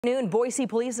Boise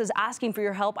Police is asking for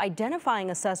your help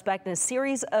identifying a suspect in a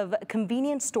series of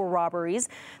convenience store robberies.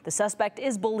 The suspect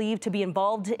is believed to be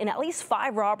involved in at least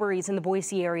 5 robberies in the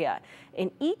Boise area.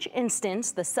 In each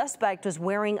instance, the suspect was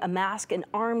wearing a mask and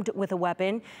armed with a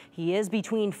weapon. He is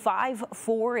between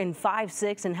 5'4" and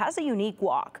 5'6" and has a unique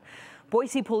walk.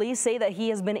 Boise Police say that he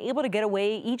has been able to get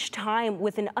away each time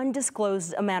with an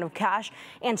undisclosed amount of cash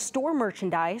and store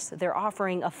merchandise. They're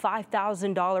offering a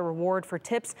 $5,000 reward for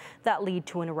tips that lead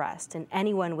to an arrest. And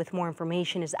anyone with more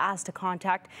information is asked to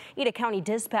contact Ada County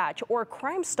Dispatch or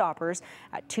Crime Stoppers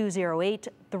at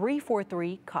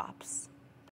 208-343-COPS.